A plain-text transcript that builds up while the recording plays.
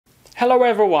Hello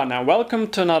everyone and welcome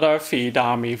to another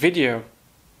Feed.me video.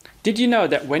 Did you know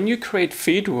that when you create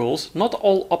feed rules, not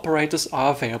all operators are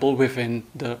available within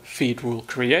the feed rule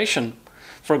creation?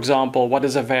 For example, what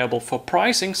is available for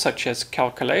pricing, such as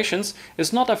calculations,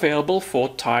 is not available for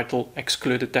title,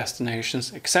 excluded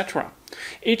destinations, etc.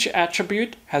 Each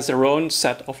attribute has their own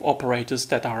set of operators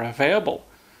that are available.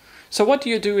 So what do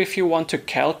you do if you want to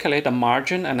calculate a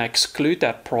margin and exclude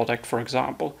that product, for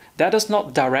example? That is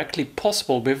not directly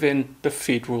possible within the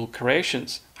feed rule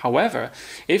creations. However,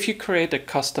 if you create a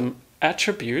custom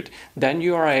attribute, then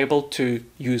you are able to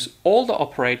use all the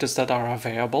operators that are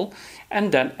available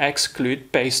and then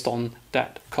exclude based on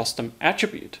that custom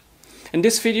attribute. In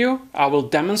this video, I will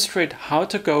demonstrate how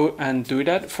to go and do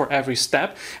that for every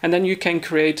step, and then you can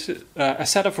create a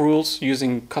set of rules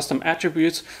using custom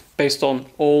attributes based on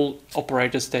all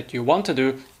operators that you want to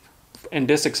do. In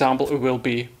this example, it will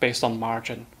be based on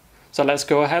margin. So let's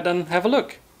go ahead and have a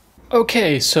look.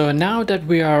 Okay, so now that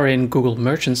we are in Google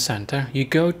Merchant Center, you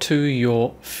go to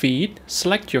your feed,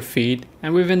 select your feed,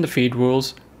 and within the feed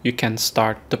rules, you can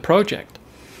start the project.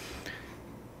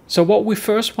 So what we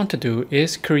first want to do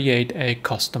is create a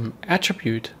custom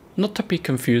attribute, not to be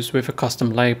confused with a custom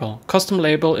label. Custom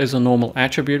label is a normal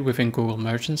attribute within Google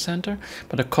Merchant Center,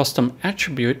 but a custom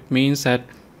attribute means that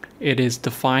it is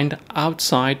defined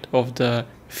outside of the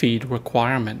feed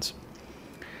requirements.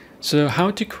 So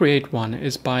how to create one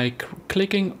is by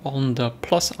clicking on the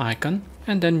plus icon,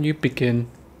 and then you begin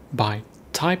by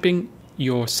typing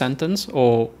your sentence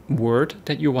or word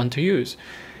that you want to use.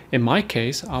 In my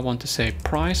case, I want to say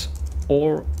price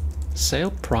or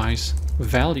sale price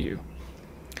value.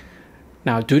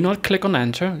 Now do not click on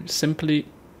enter, simply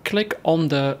click on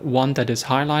the one that is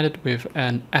highlighted with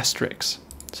an asterisk.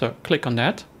 So click on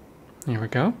that, here we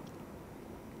go.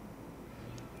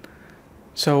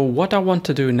 So what I want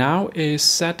to do now is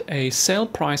set a sale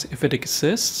price if it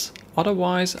exists,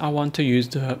 otherwise I want to use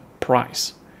the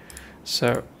price.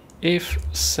 So if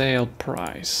sale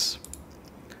price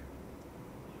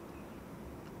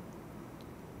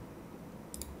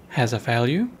has a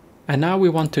value, and now we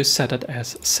want to set it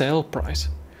as sale price.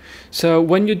 So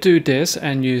when you do this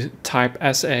and you type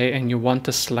SA and you want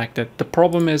to select it, the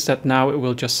problem is that now it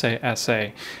will just say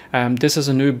SA. This is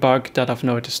a new bug that I've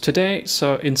noticed today.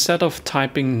 So instead of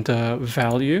typing the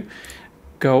value,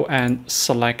 go and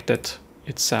select it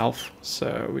itself.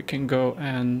 So we can go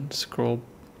and scroll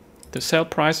the sale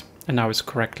price, and now it's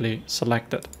correctly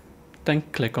selected. Then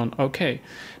click on OK.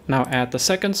 Now add the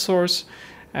second source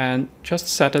and just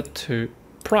set it to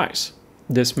price.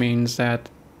 This means that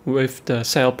if the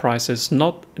sale price does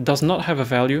not have a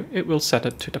value, it will set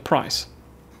it to the price.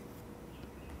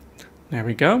 There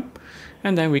we go.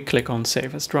 And then we click on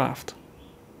Save as Draft.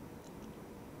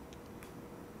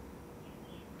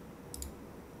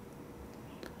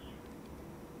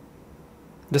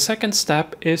 The second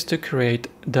step is to create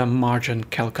the margin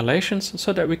calculations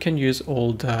so that we can use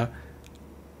all the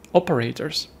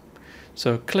operators.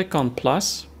 So click on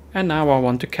plus, and now I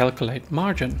want to calculate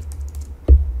margin.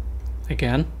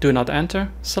 Again, do not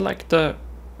enter, select the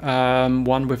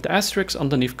one with the asterisk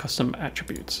underneath custom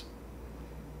attributes.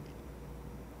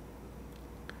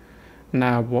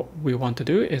 Now what we want to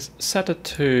do is set it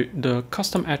to the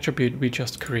custom attribute we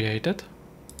just created.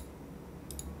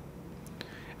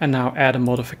 And now add a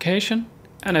modification,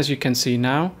 and as you can see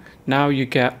now you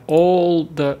get all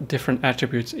the different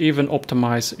attributes, even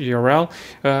optimize URL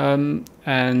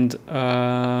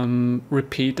and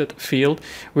repeated field,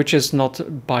 which is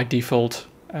not by default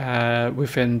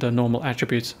within the normal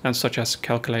attributes, and such as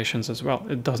calculations as well.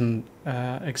 It doesn't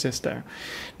exist there.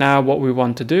 Now what we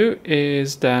want to do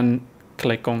is then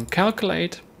click on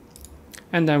calculate,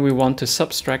 and then we want to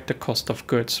subtract the cost of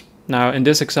goods. Now in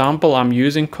this example I'm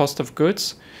using cost of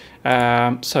goods.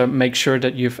 So make sure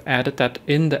that you've added that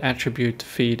in the attribute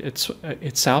feed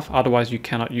itself, otherwise you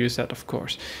cannot use that, of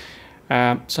course.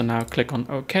 So now click on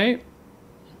OK.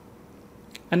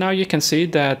 And now you can see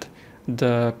that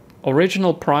the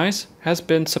original price has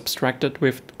been subtracted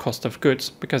with cost of goods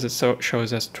because it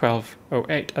shows as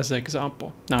 1208 as an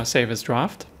example. Now save as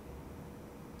draft.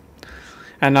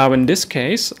 And now in this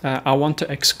case, I want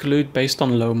to exclude based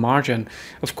on low margin.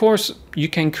 Of course, you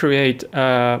can create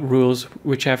rules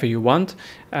whichever you want.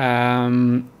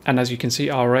 And as you can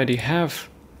see, I already have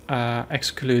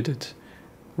excluded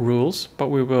rules, but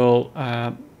we will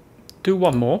do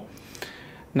one more.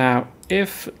 Now,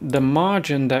 if the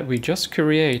margin that we just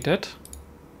created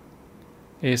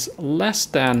is less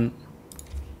than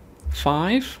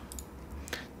 5,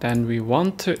 then we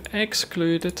want to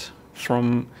exclude it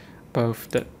from both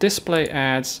the display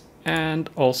ads and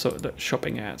also the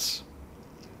shopping ads.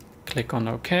 Click on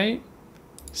OK.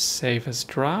 Save as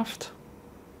draft.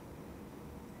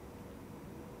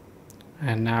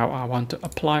 And now I want to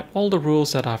apply all the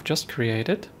rules that I've just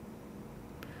created.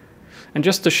 And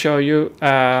just to show you,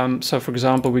 so for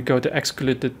example, we go to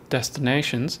excluded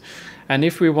destinations. And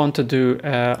if we want to do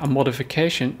a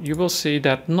modification, you will see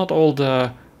that not all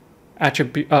the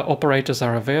operators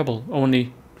are available,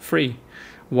 only 3.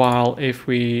 While if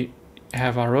we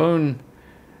have our own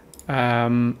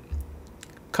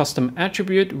custom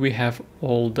attribute, we have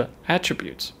all the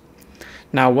attributes.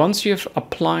 Now, once you've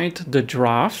applied the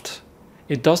draft,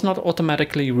 it does not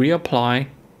automatically reapply,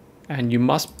 and you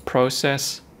must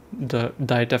process the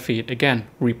data feed again,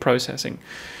 reprocessing.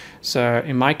 So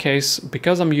in my case,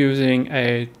 because I'm using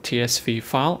a TSV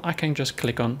file, I can just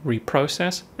click on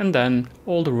reprocess and then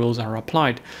all the rules are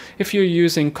applied. If you're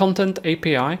using Content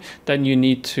API, then you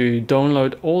need to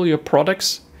download all your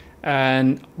products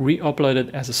and re-upload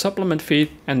it as a supplement feed,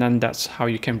 and then that's how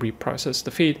you can reprocess the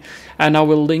feed. And I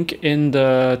will link in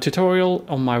the tutorial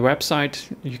on my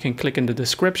website. You can click in the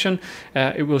description.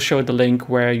 It will show the link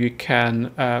where you can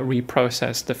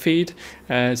reprocess the feed.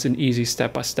 It's an easy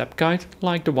step-by-step guide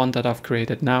like the one that I've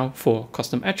created now for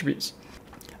custom attributes.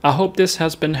 I hope this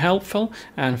has been helpful,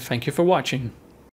 and thank you for watching.